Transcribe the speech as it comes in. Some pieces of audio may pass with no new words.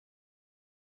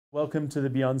Welcome to the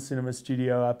Beyond Cinema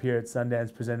studio up here at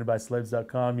Sundance, presented by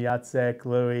Celebs.com. Jacek,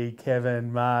 Louis,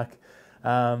 Kevin, Mark,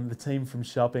 the team from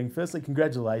Shopping. Firstly,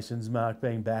 congratulations, Mark,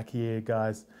 being back here,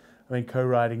 guys. I mean,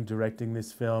 co-writing, directing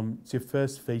this film. It's your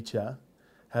first feature.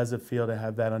 How does it feel to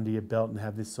have that under your belt and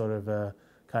have this sort of a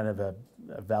kind of a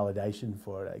validation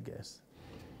for it, I guess?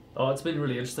 Oh, it's been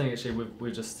really interesting, actually.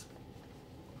 We've just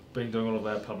been doing all of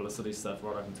our publicity stuff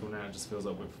right up until now. It just feels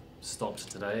like we've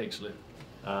stopped today, actually.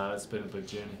 It's been a big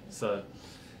journey. So,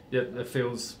 yeah, it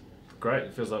feels great.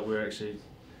 It feels like we're actually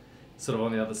sort of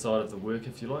on the other side of the work,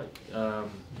 if you like.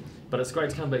 But it's great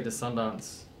to come back to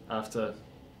Sundance after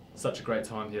such a great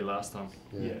time here last time.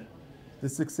 Yeah. The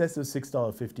success of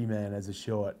 $6.50 Man as a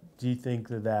short, do you think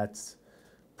that that's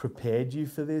prepared you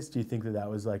for this? Do you think that that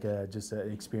was like just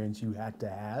an experience you had to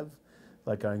have,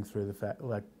 like going through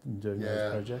doing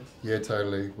those projects? Yeah,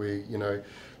 totally.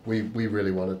 We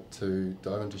really wanted to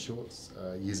dive into shorts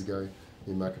years ago.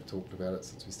 Me and Mark have talked about it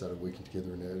since we started working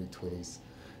together in the early 20s.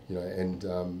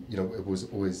 It was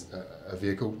always a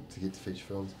vehicle to get to feature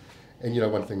films. And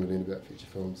one thing we learned about feature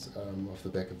films off the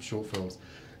back of short films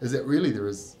is that really there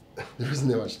isn't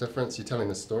that much difference. You're telling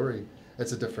a story.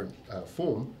 It's a different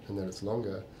form in that it's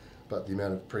longer, but the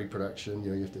amount of pre-production,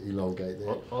 you have to elongate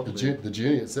that. The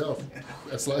journey itself,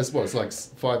 it's like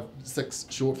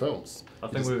 5-6 short films. I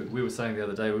think we were saying the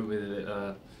other day,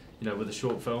 with a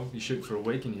short film, you shoot for a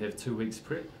week and you have 2 weeks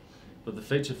prep. But the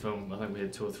feature film, I think we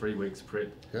had 2 or 3 weeks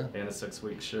prep and a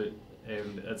 6-week shoot.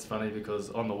 And it's funny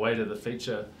because on the way to the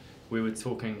feature, we were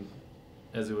talking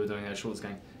as we were doing our shorts,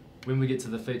 going, when we get to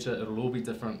the feature, it'll all be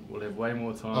different. We'll have way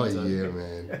more time. Oh yeah,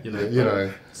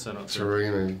 man. So not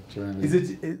dreaming.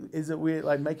 Is it weird,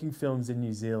 like making films in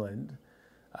New Zealand?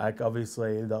 Like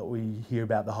obviously that we hear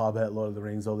about The Hobbit, Lord of the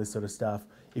Rings, all this sort of stuff.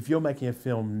 If you're making a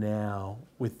film now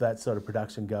with that sort of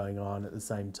production going on at the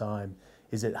same time,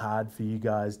 is it hard for you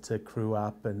guys to crew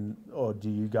up, or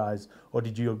did you guys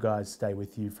stay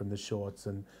with you from the shorts,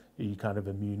 and are you kind of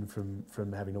immune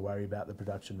from having to worry about the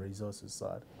production resources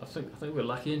side? I think we're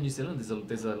lucky in New Zealand.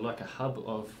 There's a hub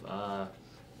of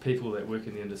people that work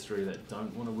in the industry that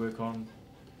don't want to work on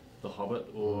The Hobbit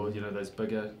or those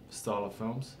bigger style of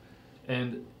films,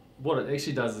 and what it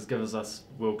actually does is gives us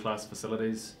world-class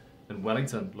facilities in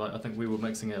Wellington. Like I think we were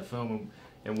mixing our film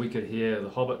and we could hear The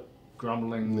Hobbit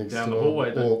grumbling next down the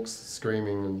hallway. Orcs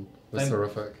screaming, and it's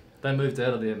horrific. They moved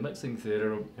out of their mixing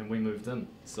theatre and we moved in.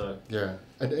 So yeah,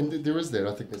 and there is that.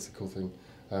 I think that's a cool thing.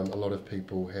 A lot of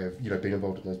people have been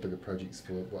involved in those bigger projects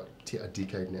for a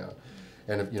decade now,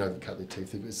 and have cut their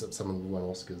teeth. Some of them won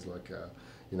Oscars, like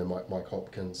Mike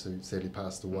Hopkins, who sadly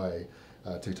passed away,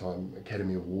 2-time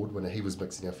Academy Award winner. He was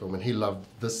mixing our film, and he loved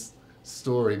this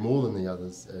story more than the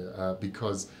others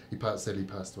because sadly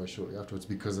passed away shortly afterwards,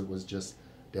 because it was just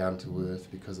down to earth,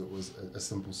 because it was a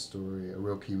simple story, a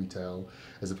real Kiwi tale,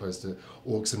 as opposed to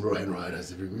orcs and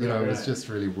rhinos everywhere. It was just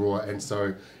really raw. And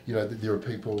so there are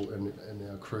people in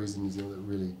our crews in New Zealand that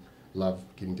really love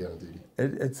getting down and dirty.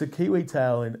 It's a Kiwi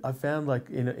tale, and I found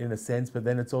in a sense, but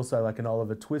then it's also like an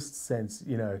Oliver Twist sense.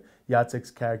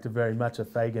 Jacek's character very much a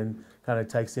Fagin, kind of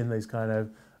takes in these kind of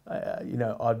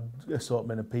odd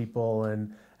assortment of people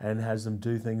and has them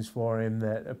do things for him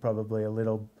that are probably a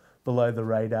little below the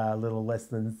radar, a little less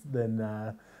than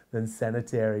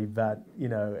sanitary, but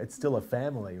it's still a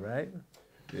family, right?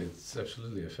 It's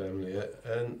absolutely a family,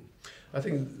 and I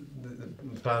think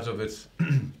the part of it,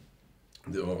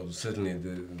 or certainly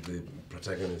the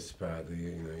protagonist part, the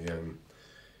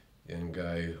young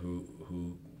guy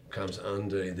who comes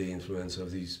under the influence of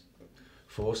these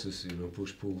forces,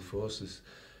 push-pull forces,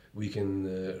 we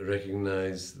can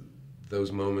recognize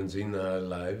those moments in our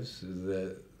lives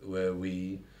where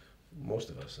we, most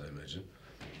of us, I imagine,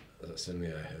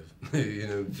 certainly I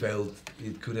have, felt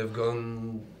it could have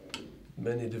gone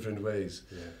many different ways.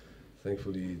 Yeah.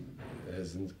 Thankfully, it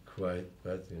hasn't quite,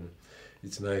 but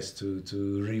it's nice to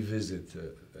revisit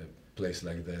a place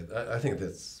like that. I think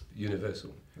that's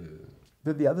universal.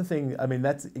 But the other thing, I mean,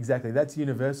 that's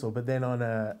universal. But then on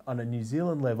a New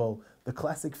Zealand level, the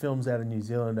classic films out of New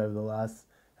Zealand over the last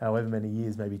however many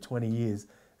years, maybe 20 years,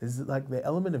 is like the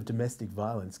element of domestic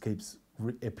violence keeps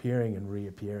appearing and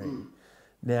reappearing.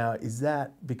 Now, is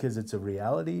that because it's a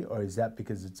reality, or is that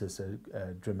because it's just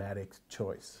a dramatic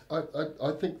choice?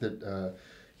 I think that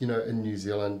in New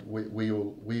Zealand we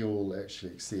all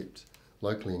actually accept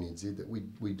locally in NZ that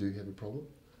we do have a problem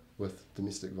with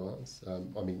domestic violence.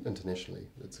 I mean, internationally,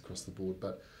 it's across the board,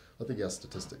 but I think our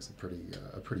statistics are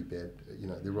pretty bad.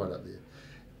 They're right up there.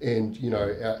 And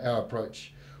our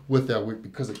approach with our work,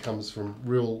 because it comes from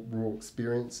real raw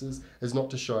experiences, is not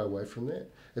to shy away from that.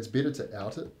 It's better to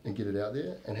out it and get it out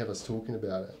there and have us talking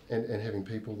about it and having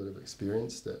people that have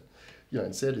experienced it.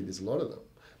 And sadly there's a lot of them,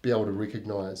 be able to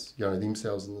recognise,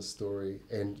 themselves in the story,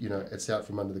 and, it's out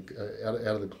from under the,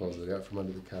 out of the closet, out from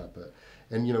under the carpet.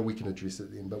 And, we can address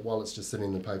it then. But while it's just sitting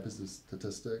in the papers as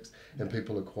statistics and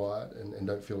people are quiet and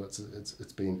don't feel it's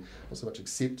been not so much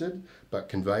accepted, but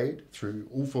conveyed through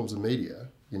all forms of media,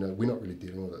 we're not really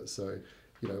dealing with it. So,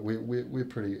 we're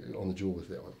pretty on the jaw with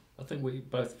that one. I think we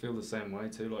both feel the same way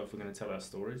too. Like, if we're going to tell our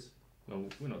stories, well,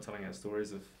 we're not telling our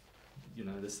stories if,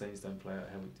 the scenes don't play out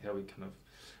how we kind of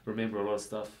remember a lot of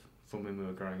stuff from when we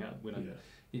were growing up.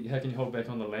 How can you hold back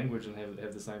on the language and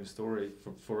have the same story?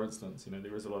 For instance,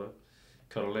 there is a lot of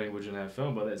kind of language in our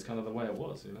film, but that's kind of the way it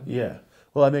was, Yeah.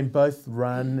 Well, I mean, both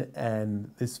Run and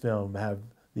this film have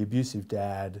the abusive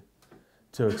dad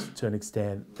to an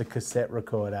extent, the cassette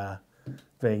recorder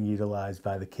being utilised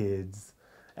by the kids,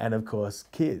 and of course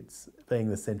kids being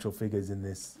the central figures in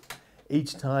this.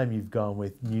 Each time you've gone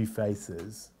with new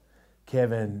faces.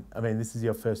 Kevin, I mean, this is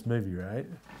your first movie, right?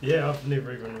 Yeah, I've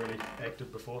never even really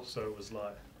acted before, so it was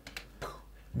like...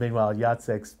 Meanwhile,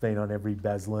 Jacek's been on every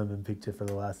Baz Luhrmann picture for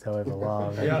the last however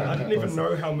long. Yeah, I didn't even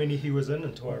know how many he was in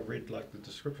until I read the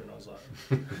description. I was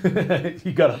like...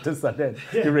 You got up to Sundance,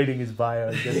 yeah. You're reading his bio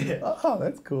and just, oh,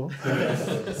 that's cool.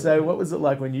 So what was it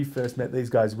like when you first met these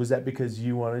guys? Was that because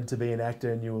you wanted to be an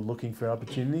actor and you were looking for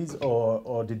opportunities,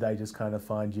 or did they just kind of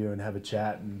find you and have a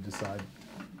chat and decide?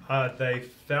 They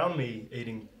found me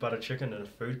eating butter chicken in a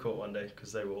food court one day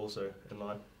because they were also in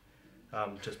line,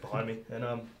 just behind me. And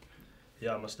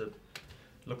I must have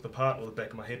looked the part, or the back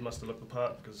of my head must have looked the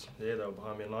part, because they were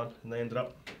behind me in line, and they ended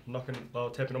up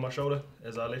tapping on my shoulder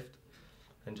as I left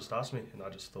and just asked me, and I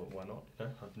just thought, why not?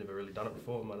 I've never really done it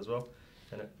before, might as well.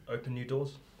 And it opened new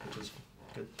doors, which was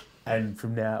good. And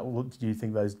from now, do you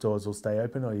think those doors will stay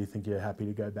open, or do you think you're happy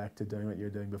to go back to doing what you were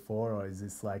doing before, or is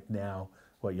this like now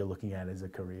what you're looking at as a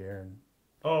career? And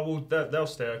oh, well, they'll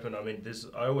stay open. I mean,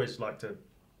 I always like to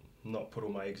not put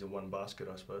all my eggs in one basket,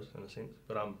 I suppose, in a sense.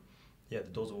 But yeah, the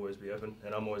doors will always be open,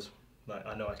 and I'm always like,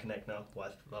 I know I can act now.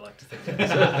 Well, I like to think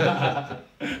that.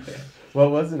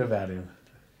 What was it about him?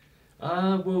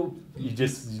 Well,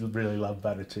 you really love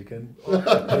butter chicken.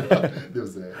 There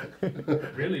was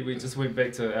that. Really, we just went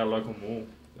back to our local mall.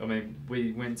 I mean,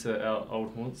 we went to our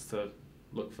old haunts to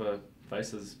look for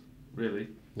faces, really,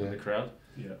 in the crowd.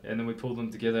 Yeah. And then we pulled them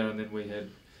together, and then we had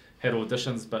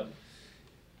auditions. But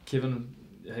Kevin,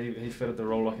 he fitted the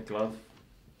role like a glove.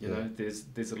 You know, there's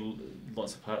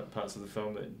lots of parts of the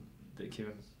film that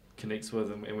Kevin connects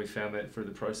with, and we found that through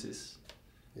the process.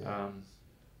 Yeah.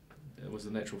 It was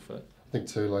a natural fit. I think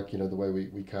too, like, the way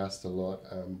we cast a lot,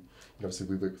 obviously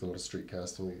we work with a lot of street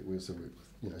cast, and we also work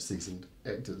with, seasoned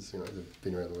actors, they've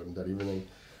been around the world and done everything,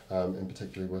 and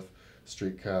particularly with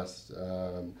street cast,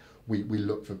 we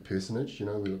look for personage, we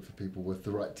look for people with the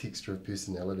right texture of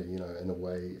personality, in a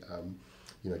way,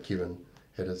 Kevin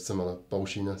had a similar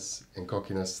bolshiness and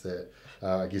cockiness that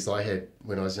I guess I had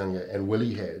when I was younger, and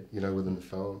Willie had, within the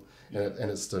film.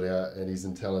 And it stood out, and he's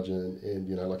intelligent, and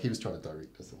like he was trying to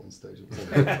direct us at one stage.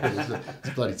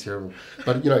 It's bloody terrible,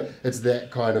 but it's that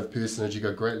kind of personage. You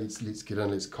go, great, let's get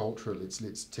in, let's culture it,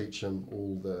 let's teach him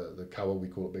all the kawa, we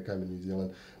call it back home in New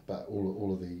Zealand, but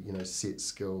all of the set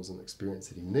skills and experience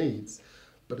that he needs.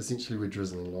 But essentially, we're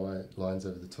drizzling lines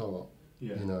over the top,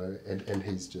 and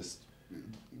he's just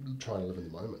trying to live in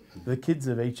the moment. The kids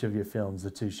of each of your films,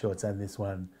 the two shorts and this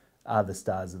one, are the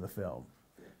stars of the film.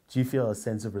 Do you feel a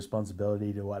sense of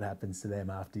responsibility to what happens to them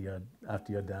after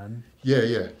you're done?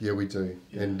 Yeah, we do.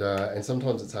 Yeah. And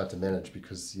sometimes it's hard to manage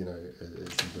because, as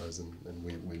you guys and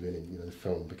we're learning, the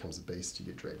film becomes a beast. You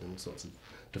get dragged in all sorts of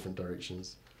different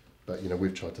directions. But,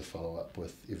 we've tried to follow up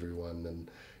with everyone, and,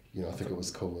 I think it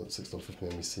was cool at $6.50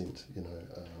 Man we sent,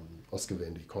 Oscar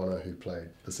Van de Conner, who played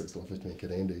the $6.50 Man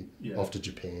Kid Andy, off to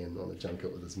Japan on a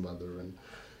junket with his mother, and,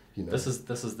 This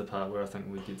is the part where I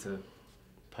think we get to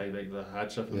pay back the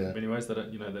hardship in many ways. They don't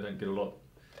get a lot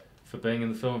for being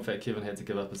in the film. In fact, Kevin had to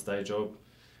give up his day job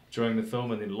during the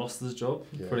film and then lost his job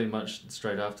pretty much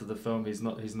straight after the film. He's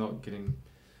not getting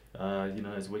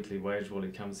his weekly wage while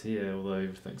he comes here, although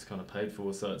everything's kind of paid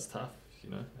for, so it's tough,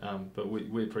 but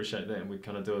we appreciate that, and we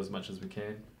kind of do as much as we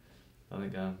can. I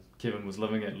think Kevin was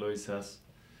living at Louis' house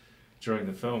during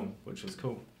the film, which was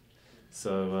cool.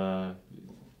 So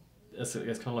it's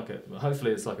kind of like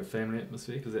hopefully it's like a family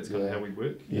atmosphere, because that's kind of how we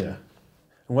work. Yeah.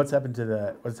 And what's happened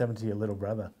to your little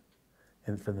brother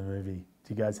from the movie?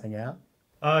 Do you guys hang out?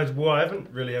 Well, I haven't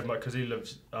really had much, because he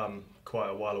lives quite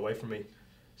a while away from me.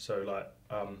 So like,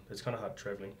 it's kind of hard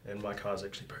traveling, and my car's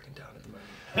actually broken down at the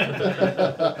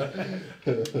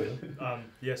moment.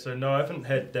 Yeah, so no, I haven't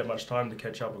had that much time to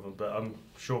catch up with him, but I'm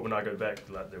sure when I go back,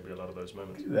 like, there'll be a lot of those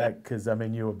moments. Because I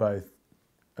mean, you were both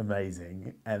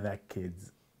amazing, and that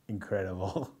kid's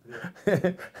incredible.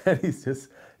 Yeah. And he's just,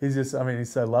 I mean,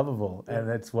 he's so lovable, and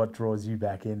that's what draws you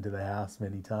back into the house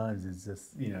many times. Is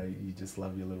just, you know, you just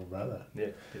love your little brother. Yeah,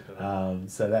 definitely.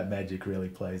 So that magic really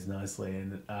plays nicely,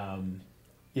 and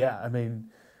yeah, I mean,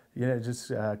 you know, just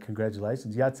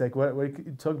congratulations, Jacek. What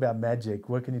talk about magic?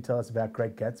 What can you tell us about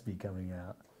Great Gatsby coming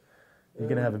out? You're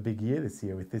going to have a big year this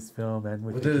year with this film and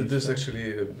with. Well, there's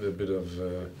actually a bit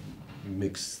of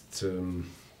mixed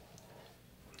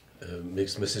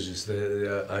messages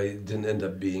there. I didn't end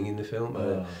up being in the film.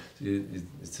 Oh.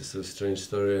 It's just a strange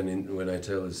story, and when I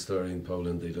tell the story in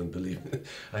Poland, they don't believe it.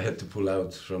 I had to pull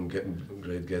out from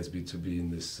Great Gatsby to be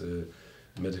in this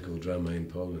medical drama in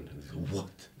Poland. And I thought,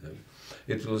 what?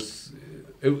 It was.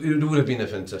 It would have been a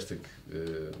fantastic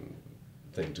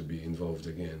thing to be involved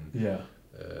again. Yeah.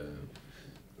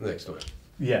 Next one.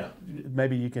 Yeah.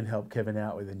 Maybe you can help Kevin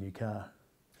out with a new car.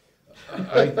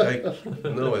 I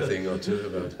know a thing or two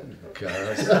about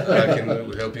cars. I can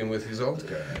help him with his old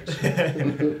car,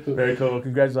 actually. Very cool.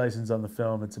 Congratulations on the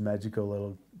film. It's a magical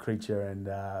little creature, and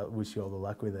wish you all the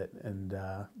luck with it. And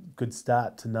good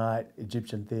start tonight,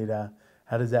 Egyptian Theatre.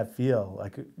 How does that feel?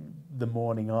 Like the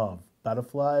morning of?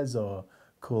 Butterflies or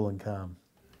cool and calm?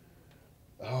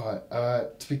 Oh,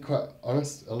 to be quite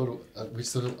honest, a little. We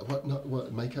sort of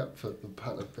what makeup for the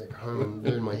partner back home and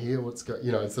doing my hair. It's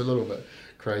a little bit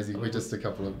crazy. We're just a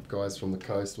couple of guys from the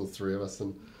coast, all three of us,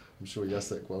 and I'm sure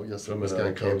Jacek was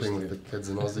going camping with the kids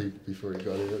in Aussie before he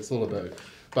got here. It's all about.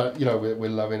 But you know, we're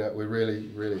loving it. We're really,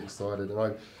 really excited, and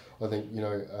I think, you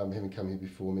know, having come here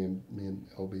before, me and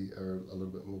Albie are a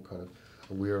little bit more kind of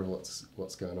aware of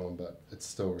what's going on, but it's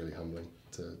still really humbling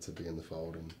to be in the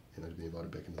fold and, you know, to be invited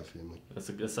back into the family.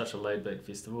 It's such a laid-back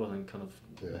festival. I think kind of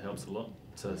it helps a lot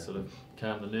to sort of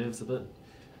calm the nerves a bit.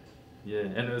 Yeah,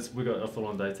 and we got a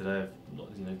full-on day today,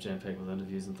 you know, jam-packed with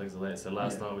interviews and things like that. So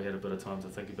last night we had a bit of time to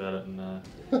think about it, and I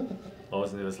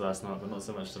wasn't there this last night, but not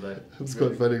so much today. It was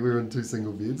quite funny. We were in two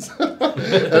single beds.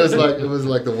 it was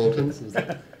like the Waltons. It was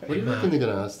like, what do you reckon they're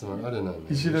going to ask tomorrow? I don't know. Man.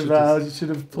 You should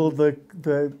have pulled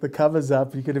the covers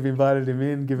up. You could have invited him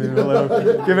in, given him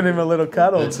a little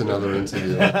cuddle. That's another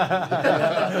interview. All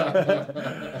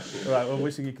right. Well,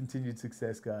 wishing you continued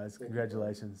success, guys.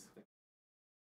 Congratulations.